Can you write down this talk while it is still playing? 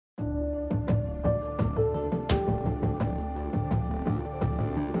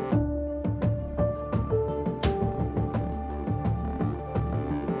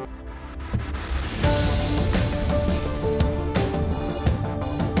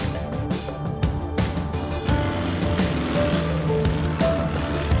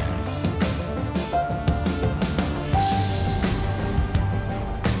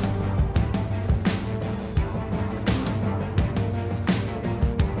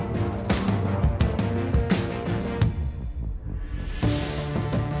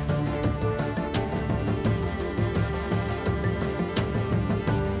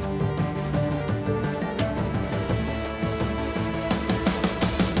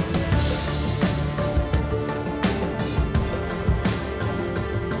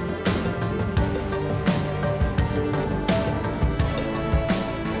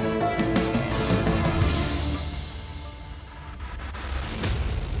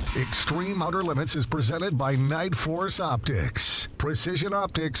Extreme Outer Limits is presented by Night Force Optics. Precision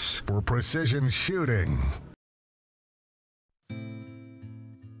optics for precision shooting.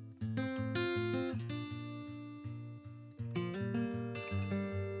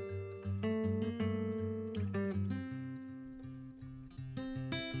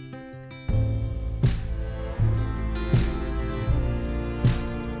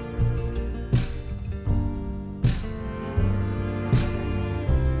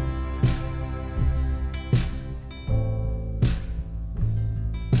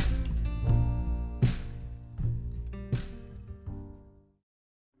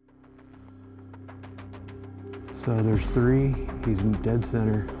 So there's 3, he's in dead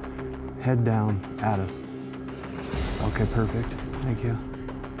center, head down at us. Okay, perfect, thank you.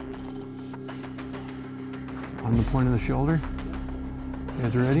 On the point of the shoulder. You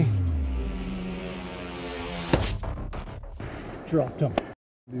guys ready? Dropped him.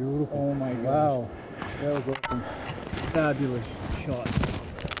 Beautiful. Oh my God. Wow. That was awesome. Fabulous shot.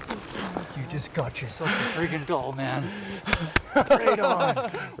 You just got yourself a friggin' doll, man. Right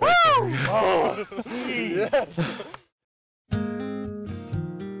on. Woo! Oh, yes.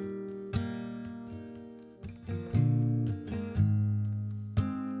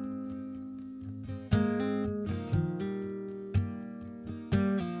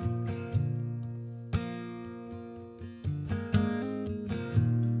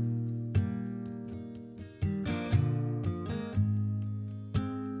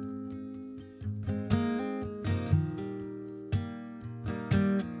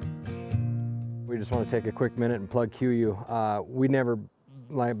 We just want to take a quick minute and plug QU. We never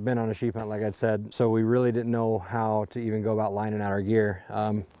been on a sheep hunt, like I'd said, so we really didn't know how to even go about lining out our gear.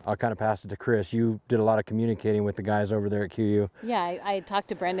 I'll kind of pass it to Chris. You did a lot of communicating with the guys over there at QU. Yeah, I talked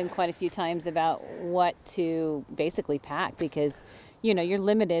to Brendan quite a few times about what to basically pack because, you know, you're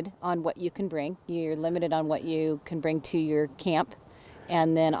limited on what you can bring. You're limited on what you can bring to your camp.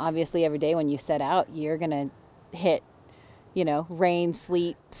 And then obviously every day when you set out, you're going to hit, you know, rain,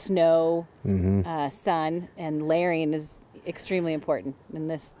 sleet, snow, sun, and layering is extremely important. And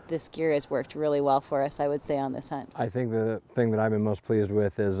this gear has worked really well for us, I would say, on this hunt. I think the thing that I've been most pleased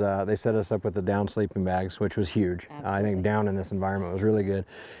with is they set us up with the down sleeping bags, which was huge. I think down in this environment was really good.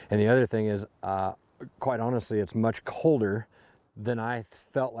 And the other thing is, quite honestly, it's much colder than I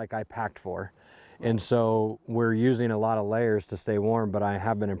felt like I packed for. And so we're using a lot of layers to stay warm, but I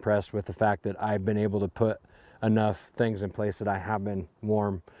have been impressed with the fact that I've been able to put enough things in place that I have been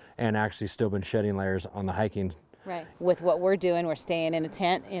warm and actually still been shedding layers on the hiking. Right. With what we're doing, we're staying in a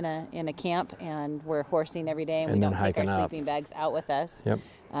tent in a camp, and we're horsing every day, and we don't take our sleeping bags out with us. Yep.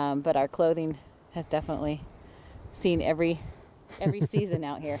 But our clothing has definitely seen every season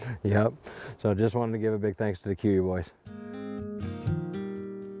out here. Yep. So just wanted to give a big thanks to the QU boys.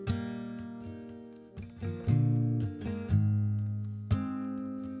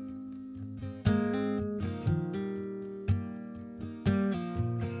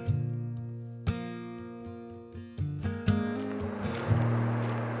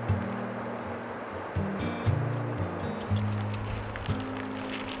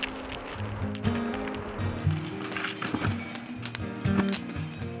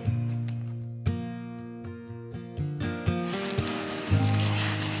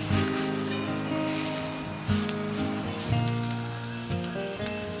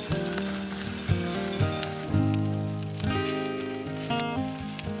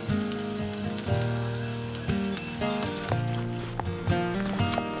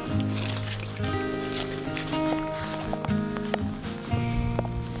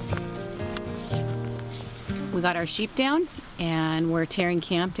 We got our sheep down and we're tearing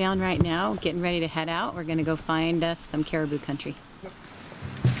camp down right now, getting ready to head out. We're gonna go find us some caribou country.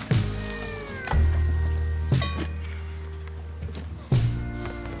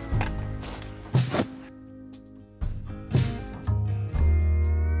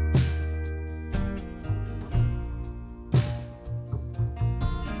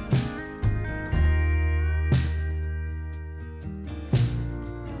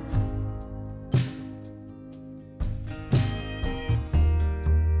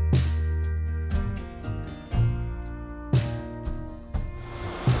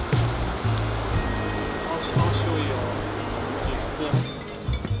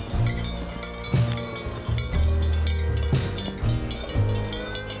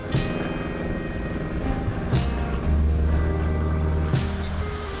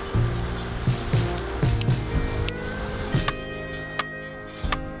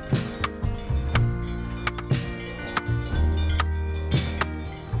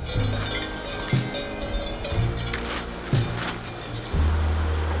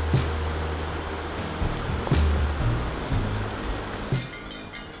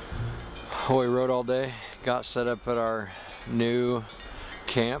 Well, we rode all day, got set up at our new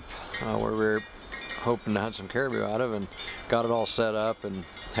camp where we were hoping to hunt some caribou out of, and got it all set up, and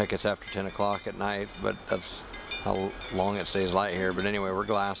heck, it's after 10 o'clock at night, but that's how long it stays light here. But anyway, we're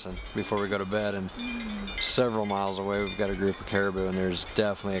glassing before we go to bed, and several miles away we've got a group of caribou, and there's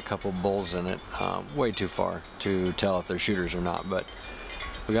definitely a couple bulls in it, way too far to tell if they're shooters or not, but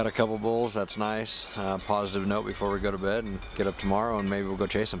we got a couple bulls. That's nice. Positive note before we go to bed and get up tomorrow, and maybe we'll go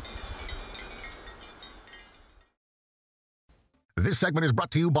chase them. This segment is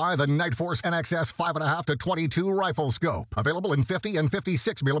brought to you by the Night Force NXS 5.5 to 22 rifle scope. Available in 50 and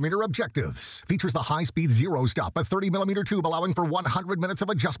 56 millimeter objectives. Features the high-speed zero stop, a 30 millimeter tube allowing for 100 minutes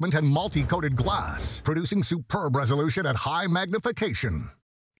of adjustment, and multi-coated glass, producing superb resolution at high magnification.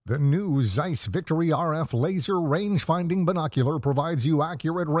 The new Zeiss Victory RF laser range-finding binocular provides you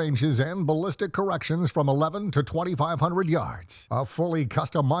accurate ranges and ballistic corrections from 11 to 2,500 yards. A fully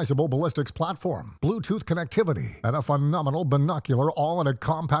customizable ballistics platform, Bluetooth connectivity, and a phenomenal binocular, all in a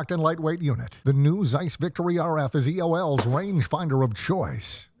compact and lightweight unit. The new Zeiss Victory RF is EOL's rangefinder of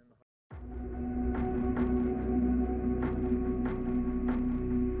choice.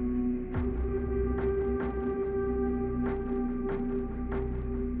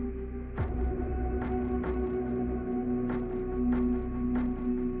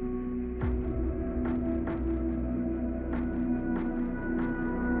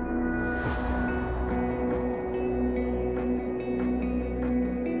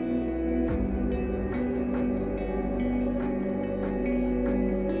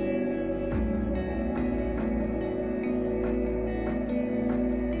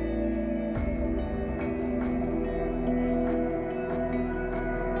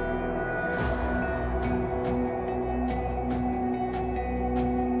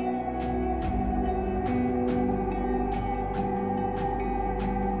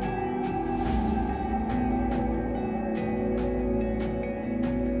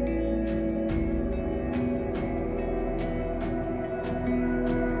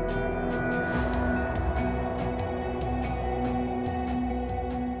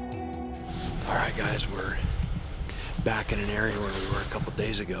 Guys, we're back in an area where we were a couple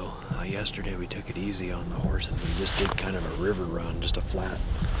days ago. Yesterday we took it easy on the horses and just did kind of a river run, just a flat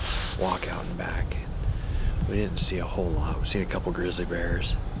walk out and back. We didn't see a whole lot. We've seen a couple grizzly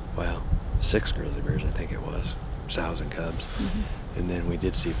bears, well, 6 grizzly bears I think it was, sows and cubs. And then we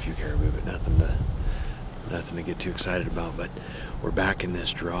did see a few caribou, but nothing to get too excited about. But we're back in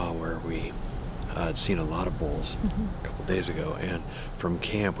this draw where we had seen a lot of bulls a couple days ago, and from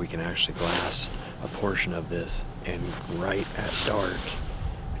camp we can actually glass a portion of this, and right at dark,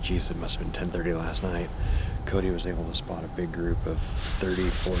 geez, it must have been 10:30 last night, Cody was able to spot a big group of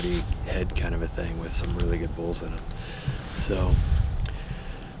 30, 40 head kind of a thing with some really good bulls in it. So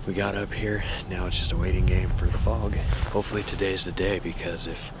we got up here, now it's just a waiting game for the fog. Hopefully today's the day, because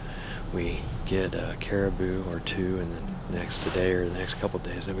if we get a caribou or two in the next day or the next couple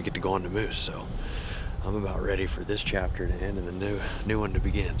days, then we get to go on to moose. So I'm about ready for this chapter to end and the new one to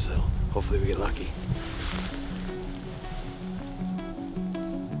begin, so hopefully we get lucky.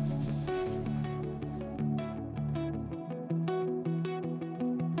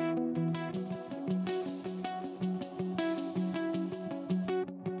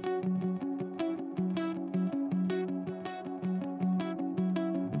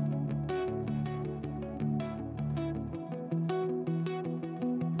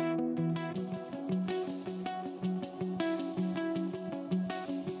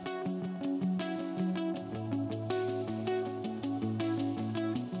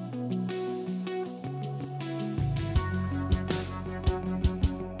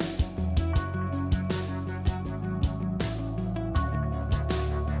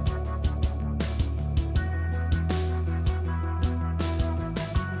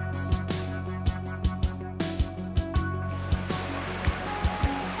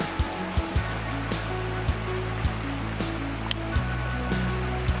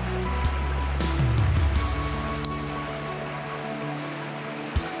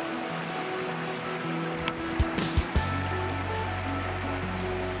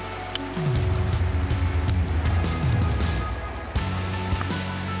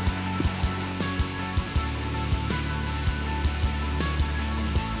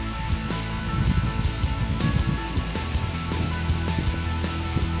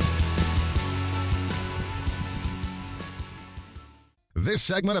 This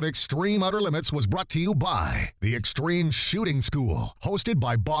segment of Extreme Outer Limits was brought to you by the Extreme Shooting School, hosted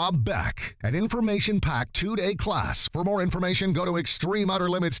by Bob Beck, an information-packed 2-day class. For more information, go to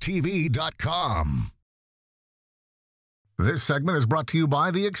extremeouterlimitstv.com. This segment is brought to you by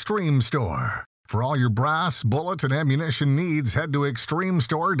the Extreme Store. For all your brass, bullet, and ammunition needs, head to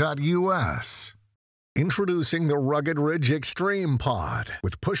extremestore.us. Introducing the Rugged Ridge Extreme Pod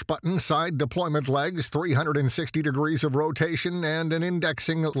with push-button side deployment legs, 360 degrees of rotation, and an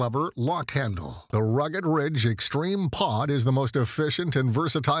indexing lever lock handle. The Rugged Ridge Extreme Pod is the most efficient and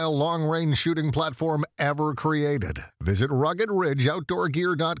versatile long-range shooting platform ever created. Visit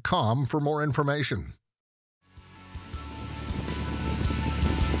ruggedridgeoutdoorgear.com for more information.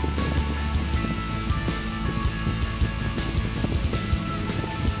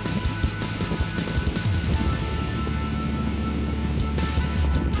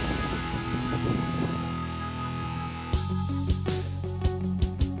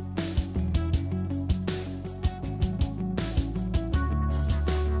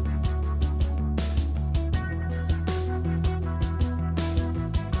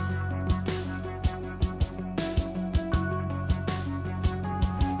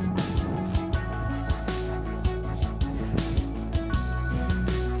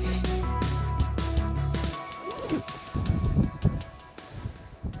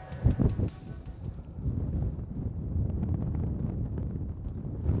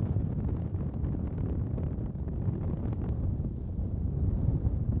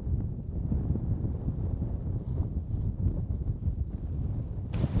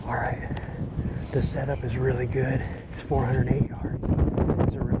 All right, the setup is really good. It's 408 yards.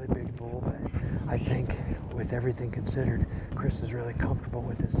 It's a really big bull, but I think with everything considered, Chris is really comfortable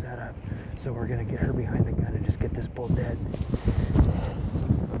with this setup. So we're gonna get her behind the gun and just get this bull dead.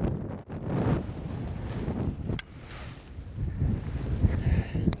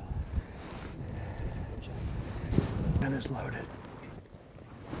 Gun is loaded.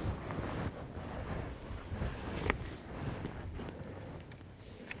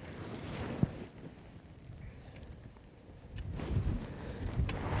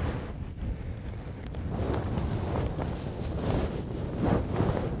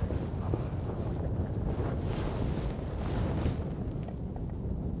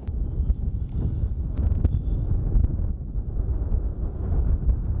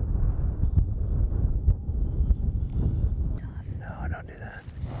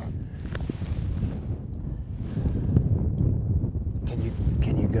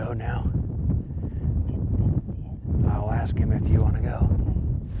 Can you go now? I'll ask him if you want to go.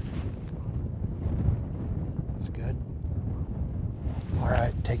 That's good. All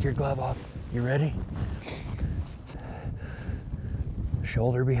right, take your glove off. You ready?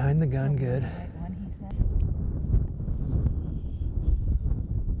 Shoulder behind the gun, good.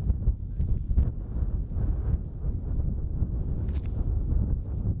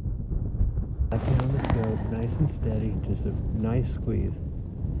 Back down the scope, nice and steady, just a nice squeeze.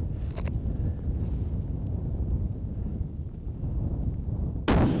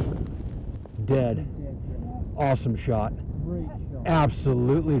 Dead. Awesome shot. Great shot.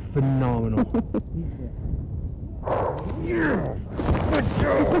 Absolutely phenomenal. Yeah. Good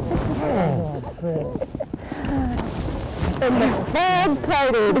job. And the cold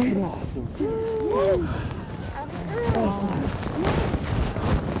coated. Awesome.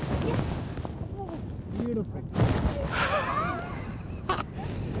 Beautiful.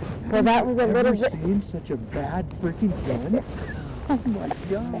 Well, that was a little bit. Seen such a bad freaking gun? Oh my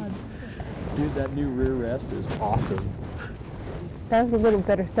god. Dude, that new rear rest is awesome. That was a little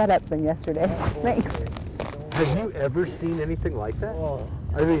better setup than yesterday. Thanks. Have you ever seen anything like that? Oh.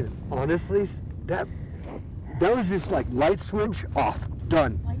 I mean, honestly, that was just like light switch off,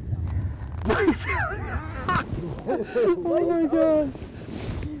 done. Lights out. Oh my god.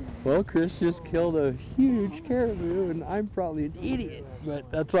 Well, Chris just killed a huge caribou, and I'm probably an idiot, but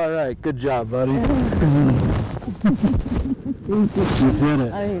that's all right. Good job, buddy. You did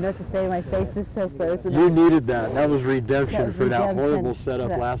it. I don't even know what to say. My face is so frozen. You needed that. That was redemption That was for that redemption horrible for setup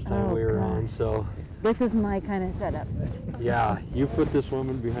that. last time Oh, we were God. on. So, This is my kind of setup. yeah, you put this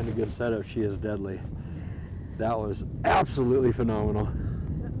woman behind a good setup. She is deadly. That was absolutely phenomenal.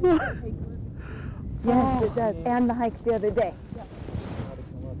 Yes, it does. And the hike the other day.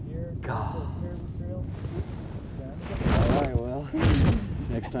 God. All right, well,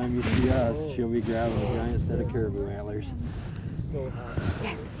 next time you see us, she'll be grabbing a giant set of caribou antlers.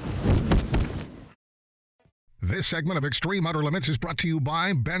 This segment of Extreme Outer Limits is brought to you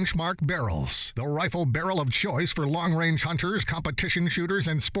by Benchmark Barrels, the rifle barrel of choice for long-range hunters, competition shooters,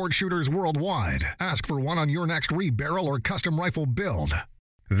 and sport shooters worldwide. Ask for one on your next rebarrel or custom rifle build.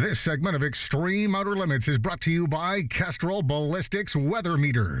 This segment of Extreme Outer Limits is brought to you by Kestrel Ballistics Weather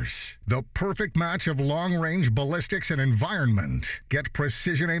Meters. The perfect match of long-range ballistics and environment. Get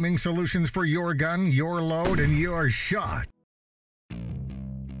precision aiming solutions for your gun, your load, and your shot.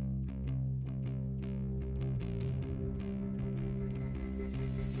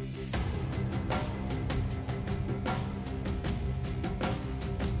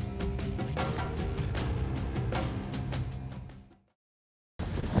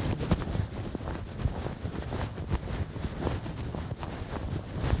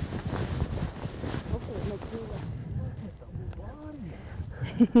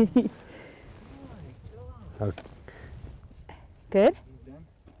 Okay. Good?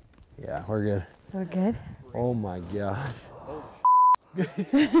 Yeah, we're good. We're good. Oh my gosh.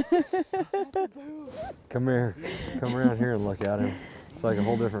 Come here. Come around here and look at him. It's like a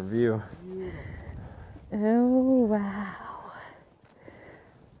whole different view. Oh, wow.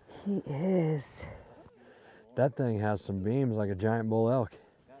 He is. That thing has some beams like a giant bull elk,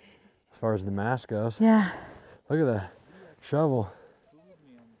 as far as the mass goes. Yeah. Look at that shovel.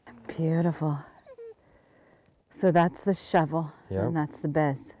 Beautiful. So that's the shovel, Yep. and that's the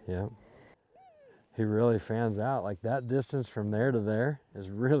bez. Yep. He really fans out. Like that distance from there to there is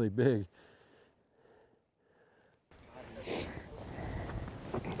really big.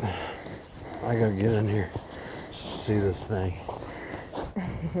 I gotta get in here, see this thing.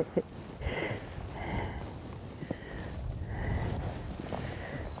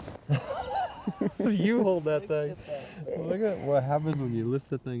 You hold that thing. Look at what happens when you lift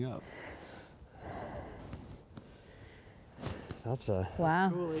the thing up. That's a... Wow.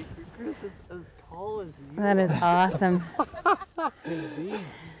 Cool, like, Chris, it's as tall as you. That is awesome. His beams.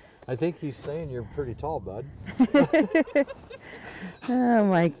 I think he's saying you're pretty tall, bud. Oh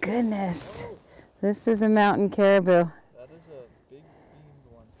my goodness. This is a mountain caribou. That is a big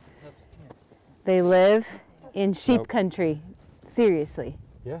beamed one. They live in sheep Nope. country. Seriously.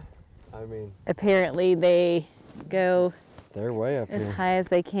 Yeah, I mean, Apparently they go they're way up as here. high as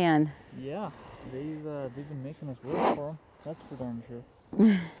they can. Yeah, they've been making us work for them. That's for darn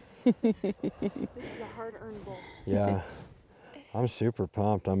sure. This is a hard-earned bull. Yeah, I'm super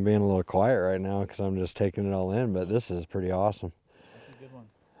pumped. I'm being a little quiet right now because I'm just taking it all in, but this is pretty awesome. That's a good one.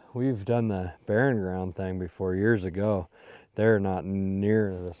 We've done the barren ground thing before years ago. They're not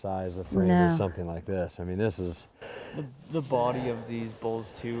near the size of frame as No. something like this. I mean, this is, The body of these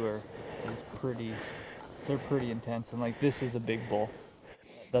bulls too is pretty. They're pretty intense, and like this is a big bull.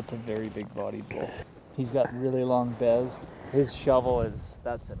 That's a very big bodied bull. He's got really long bez. His shovel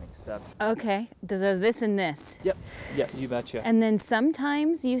that's an exception. Okay, there's this and this. Yep. Yeah, you betcha. And then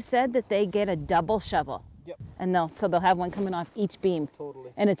sometimes you said that they get a double shovel. Yep. And they'll have one coming off each beam.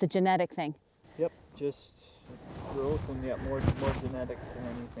 Totally. And it's a genetic thing. Yep. Just growth and more genetics than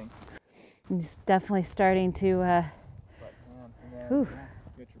anything. And it's definitely starting to But man, and then Whew.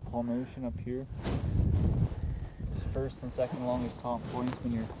 you got your culmination up here. His first and second longest top points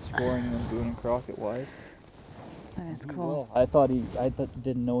when you're scoring them Boone and Crockett wise. that is He cool. will. I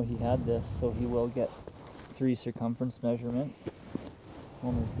didn't know he had this, so he will get 3 circumference measurements.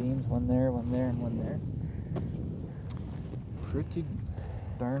 One with beams, one there, and one there. Pretty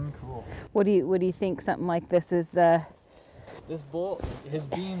darn cool. What do you think something like this is This bull, his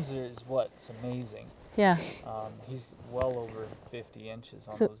beams is what's amazing. yeah. He's well over 50 inches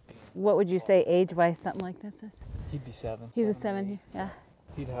on So- those beams. What would you say age-wise something like this is? He'd be 7. He's a 7, yeah.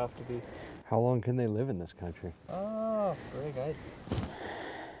 He'd have to be. how long can they live in this country? Oh, frig,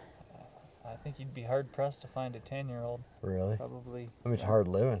 I think you'd be hard pressed to find a 10-year-old. Really? Probably I mean, it's hard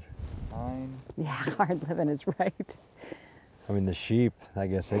living. 9. Yeah, hard living is right. I mean, the sheep, I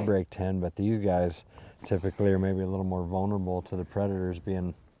guess they break 10, but these guys typically are maybe a little more vulnerable to the predators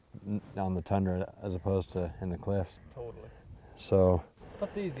being on the tundra as opposed to in the cliffs. Totally. So,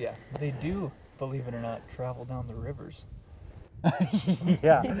 But they do, believe it or not, travel down the rivers.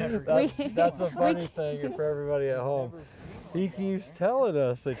 yeah, We- that's a funny thing for everybody at home. He keeps telling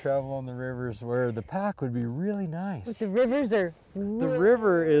us they travel on the rivers where the pack would be really nice. But the rivers are The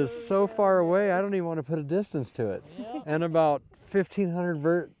river is so far away, I don't even want to put a distance to it. And about 1,500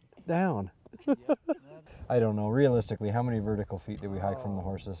 vert down. I don't know, realistically, how many vertical feet did we hike from the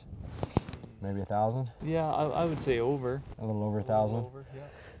horses? Maybe 1,000? Yeah, I would say over. A little over 1,000? Over, yeah.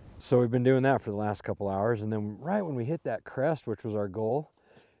 So we've been doing that for the last couple hours, and then right when we hit that crest, which was our goal,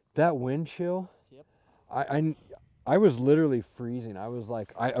 that wind chill, Yep. I was literally freezing. I was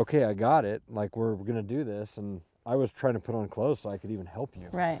like, okay, I got it. Like, we're gonna do this, and I was trying to put on clothes so I could even help you.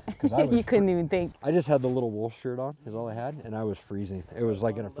 Right. 'Cause I was You couldn't even think. I just had the little wool shirt on, is all I had, and I was freezing. It was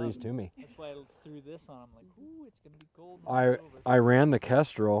like gonna freeze to me. That's why I threw this on. I'm like, ooh, it's gonna be cold. I ran the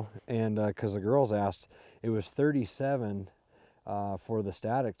Kestrel, and because the girls asked, it was 37 for the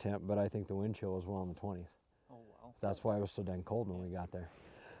static temp, but I think the wind chill was well in the 20s. Oh wow. That's why it was so dang cold when we got there.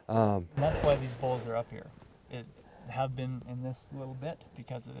 And that's why these bulls are up here. It have been in this little bit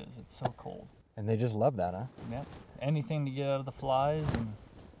because it is. It's so cold. And they just love that, huh? Yep. Anything to get out of the flies, and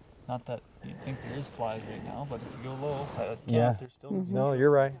not that you'd think there is flies right now, but if you go low, Yeah. there's still. No,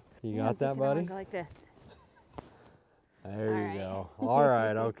 you're right. You Yeah, got that, pick it up and buddy? go like this. There you All go. All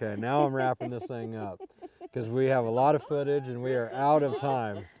right, okay. Now I'm wrapping this thing up because we have a lot of footage and we are out of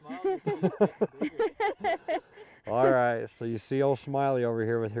time. All right, so you see old Smiley over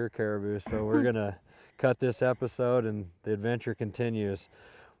here with her caribou. So we're gonna cut this episode and the adventure continues.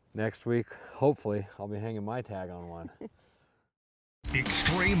 Next week, hopefully, I'll be hanging my tag on one.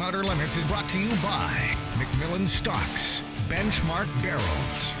 Extreme Outer Limits is brought to you by McMillan Stocks, Benchmark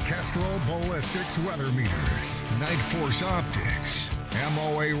Barrels, Kestrel Ballistics Weather Meters, Night Force Optics,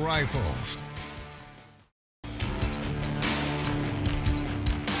 MOA Rifles,